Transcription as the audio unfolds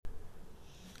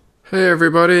Hey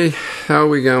everybody, how are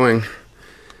we going?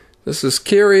 This is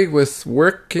Kerry with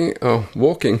Walking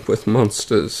with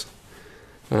Monsters.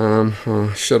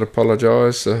 I should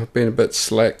apologise. I've been a bit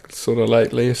slack sort of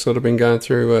lately. I've sort of been going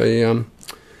through a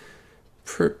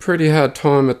pretty hard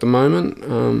time at the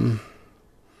moment.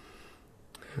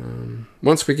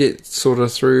 Once we get sort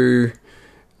of through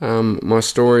my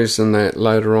stories and that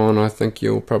later on, I think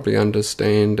you'll probably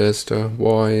understand as to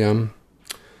why I am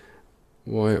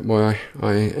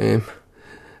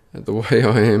the way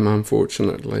I am,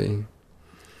 unfortunately.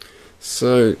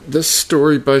 So this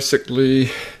story basically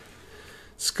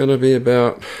is going to be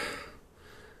about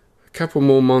a couple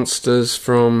more monsters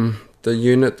from the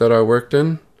unit that I worked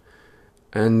in,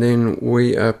 and then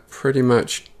we are pretty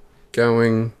much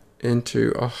going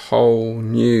into a whole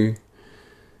new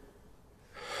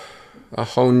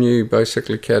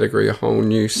basically category, a whole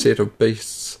new set of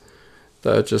beasts.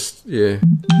 They're just,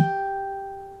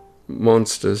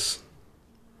 monsters.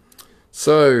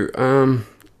 So,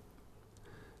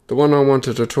 the one I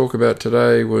wanted to talk about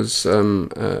today was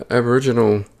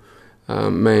Aboriginal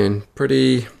man.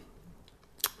 Pretty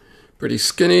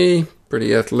skinny,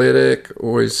 pretty athletic,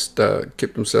 always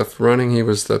kept himself running. He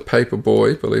was the paper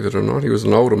boy, believe it or not. He was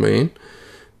an older man,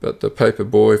 but the paper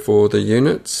boy for the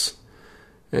units.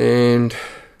 And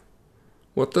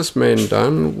what this man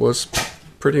done was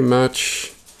pretty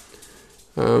much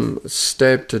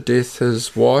stabbed to death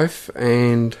his wife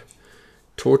and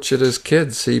tortured his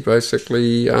kids. He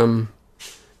basically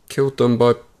killed them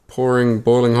by pouring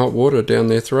boiling hot water down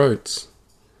their throats.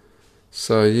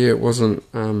 So yeah, it wasn't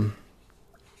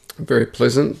very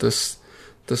pleasant, this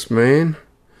man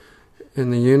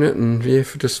in the unit. And yeah,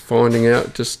 for just finding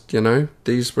out,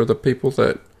 these were the people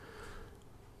that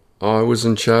I was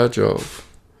in charge of.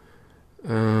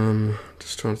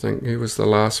 Just trying to think, who was the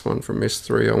last one from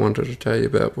S3 I wanted to tell you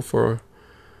about before.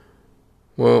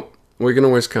 Well, we can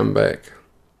always come back.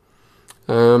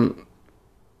 My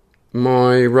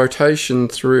rotation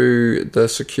through the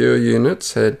secure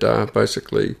units had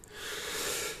basically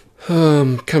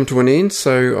come to an end,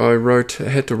 so I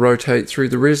had to rotate through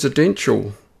the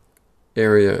residential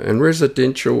area. And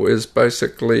residential is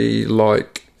basically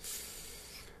like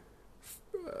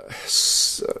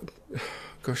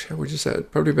how would you say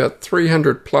it? Probably about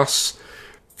 300 plus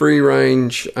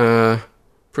free-range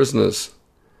prisoners.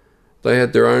 They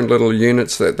had their own little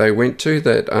units that they went to,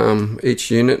 that each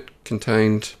unit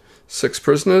contained 6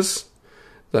 prisoners.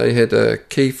 They had a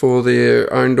key for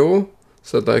their own door,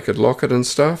 so they could lock it and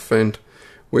stuff, and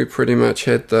we pretty much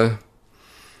had the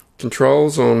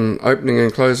controls on opening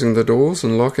and closing the doors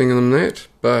and locking them that.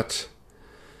 But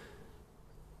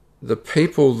the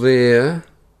people there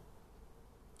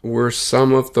were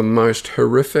some of the most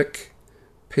horrific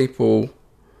people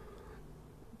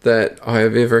that I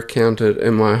have ever encountered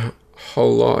in my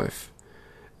whole life,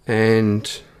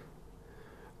 and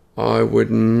I would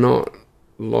not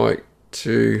like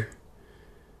to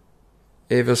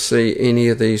ever see any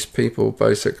of these people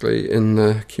basically in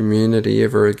the community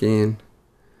ever again.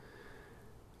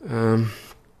 One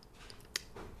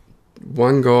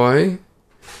guy,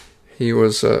 he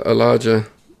was a larger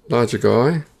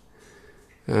guy,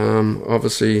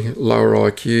 obviously lower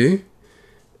IQ,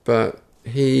 but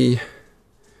he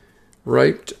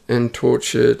raped and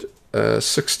tortured a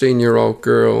 16-year-old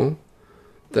girl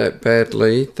that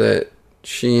badly that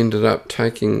she ended up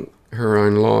taking her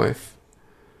own life.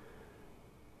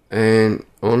 And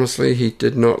honestly, he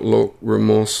did not look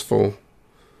remorseful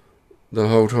the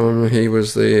whole time he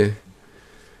was there.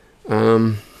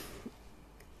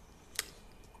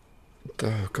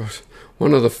 Oh gosh.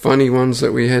 One of the funny ones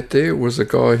that we had there was a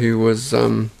guy who was,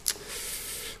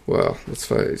 let's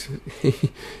face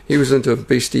it, he was into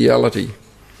bestiality.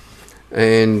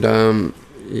 And,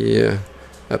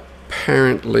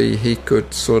 apparently he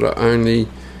could sort of only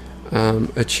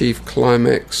achieve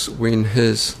climax when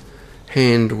his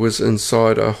hand was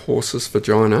inside a horse's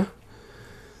vagina,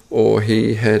 or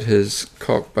he had his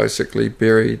cock basically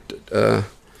buried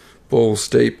balls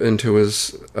deep into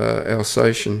his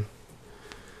Alsatian.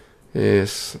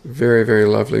 Yes, very, very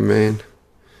lovely man.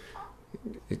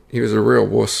 He was a real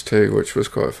wuss too, which was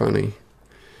quite funny.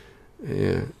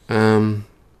 Yeah.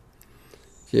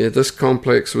 This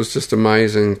complex was just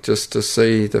amazing, just to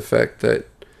see the fact that,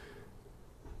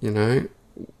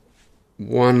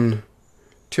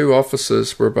 two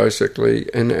officers were basically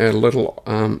in our little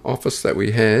office that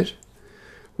we had,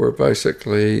 were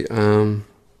basically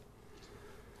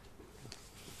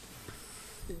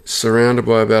surrounded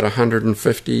by about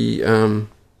 150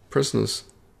 prisoners.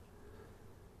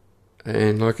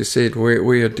 And like I said,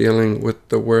 we are dealing with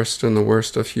the worst and the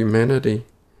worst of humanity.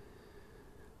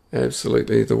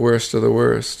 Absolutely the worst of the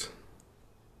worst.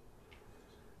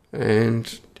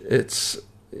 and it's,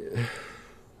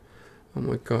 oh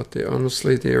my God, there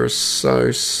are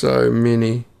so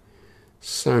many.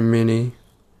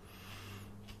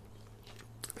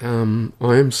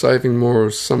 I am saving more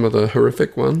of some of the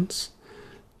horrific ones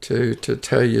to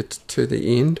tell you to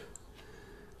the end,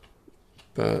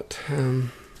 but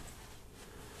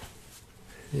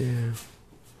yeah,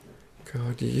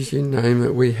 God, you name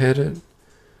it, we had it.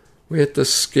 We had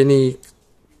this skinny,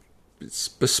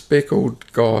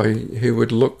 bespectacled guy who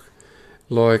would look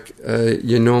like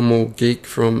your normal geek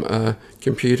from a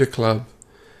computer club,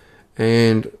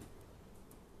 and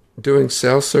doing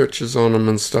cell searches on him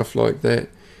and stuff like that.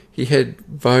 He had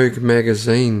Vogue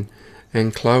magazine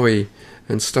and Chloe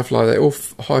and stuff like that, all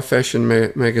high fashion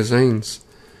magazines.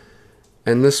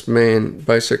 And this man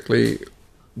basically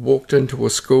walked into a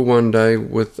school one day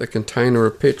with a container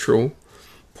of petrol,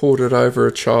 poured it over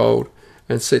a child,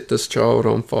 and set this child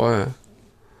on fire.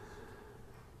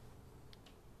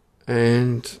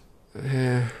 And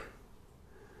yeah,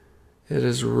 it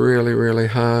is really, really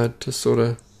hard to sort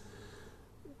of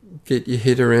get your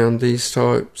head around these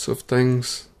types of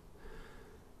things.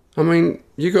 I mean,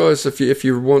 you guys, if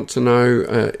you want to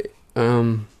know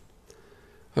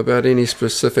about any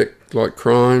specific like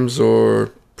crimes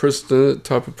or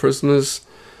type of prisoners,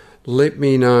 let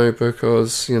me know,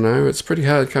 because it's pretty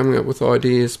hard coming up with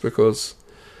ideas, because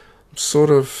I'm sort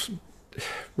of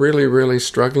really, really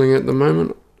struggling at the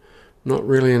moment. Not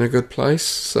really in a good place.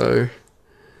 So,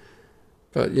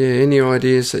 but yeah, any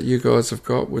ideas that you guys have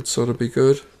got would sort of be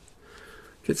good.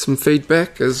 Get some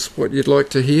feedback as what you'd like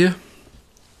to hear.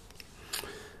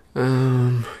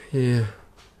 Yeah.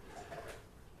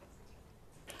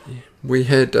 We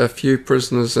had a few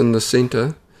prisoners in the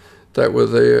centre that were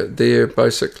there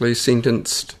basically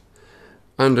sentenced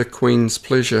under Queen's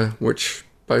pleasure, which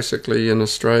basically in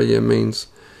Australia means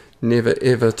never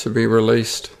ever to be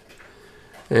released.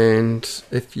 And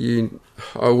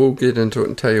I will get into it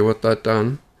and tell you what they'd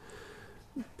done,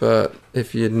 but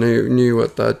if you knew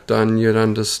what they'd done, you'd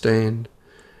understand.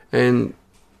 And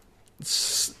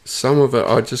some of it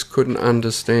I just couldn't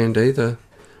understand either,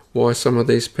 why some of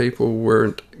these people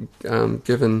weren't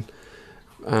given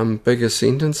bigger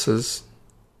sentences.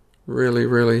 Really,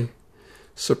 really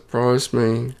surprised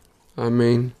me. I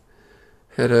mean,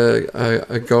 had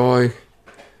a guy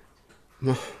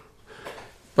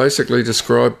basically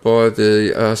described by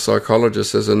the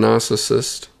psychologist as a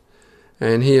narcissist,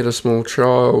 and he had a small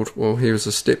child. Well, he was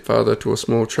a stepfather to a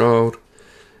small child,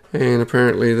 and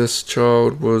apparently this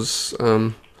child was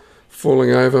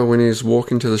falling over when he was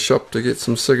walking to the shop to get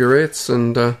some cigarettes,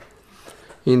 and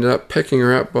he ended up picking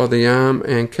her up by the arm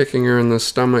and kicking her in the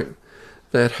stomach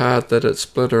that hard that it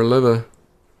split her liver.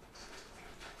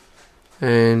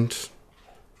 And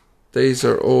these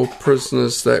are all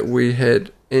prisoners that we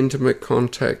had intimate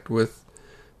contact with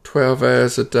 12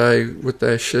 hours a day with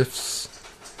their shifts,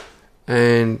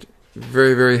 and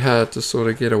very, very hard to sort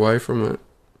of get away from it.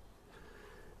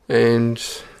 And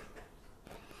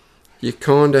you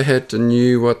kind of had to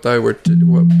knew what they were,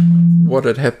 what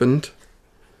had happened.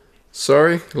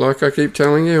 Sorry, like I keep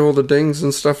telling you, all the dings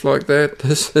and stuff like that.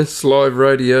 This is live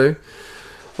radio.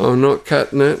 I'm not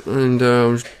cutting it, and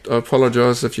I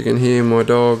apologise if you can hear my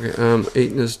dog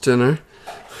eating his dinner.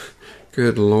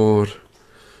 Good Lord.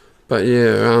 But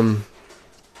yeah,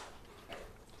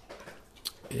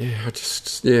 I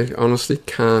honestly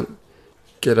can't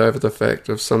get over the fact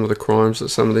of some of the crimes that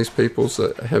some of these people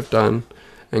have done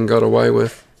and got away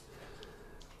with.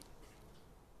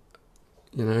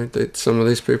 That some of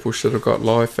these people should have got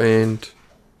life and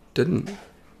didn't.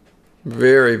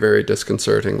 Very, very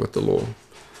disconcerting with the law.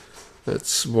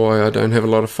 That's why I don't have a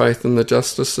lot of faith in the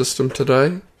justice system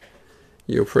today.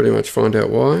 You'll pretty much find out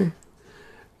why.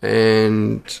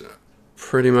 And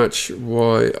pretty much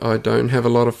why I don't have a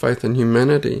lot of faith in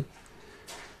humanity.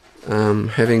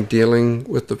 Dealing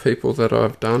with the people that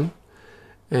I've done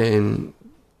and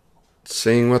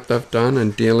seeing what they've done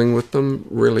and dealing with them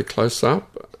really close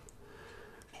up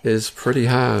is pretty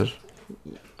hard.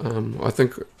 I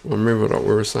remember what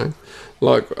we were saying.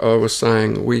 Like I was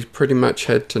saying, we pretty much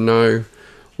had to know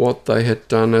what they had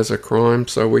done as a crime,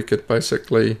 so we could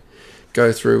basically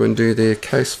go through and do their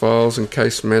case files and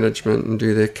case management and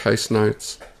do their case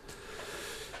notes.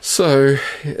 So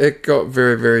it got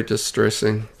very, very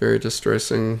distressing,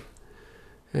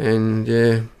 and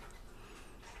yeah,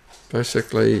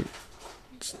 basically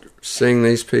seeing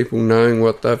these people knowing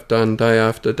what they've done day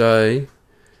after day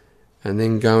and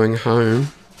then going home,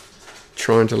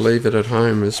 trying to leave it at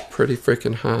home is pretty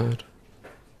freaking hard.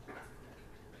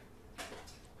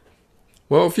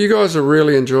 Well, if you guys are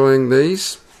really enjoying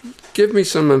these, give me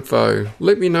some info.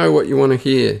 Let me know what you want to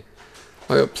hear.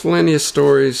 I got plenty of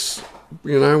stories,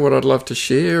 what I'd love to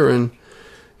share, and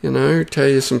tell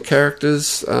you some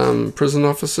characters, prison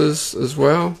officers as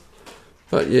well.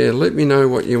 But yeah, let me know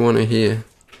what you want to hear,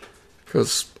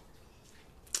 because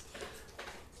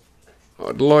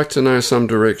I'd like to know some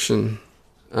direction.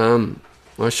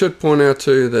 I should point out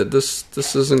too that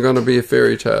this isn't going to be a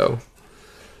fairy tale.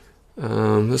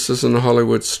 This isn't a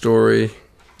Hollywood story.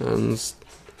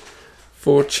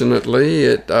 Fortunately,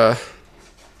 it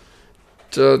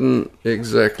didn't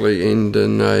exactly end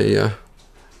in a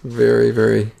very,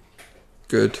 very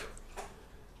good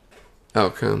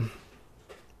outcome.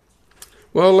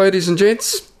 Well, ladies and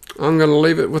gents, I'm going to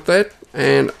leave it with that,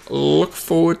 and look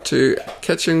forward to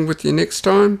catching with you next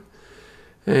time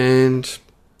and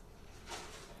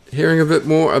hearing a bit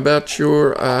more about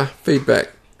your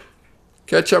feedback.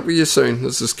 Catch up with you soon.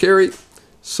 This is Kerry,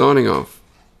 signing off.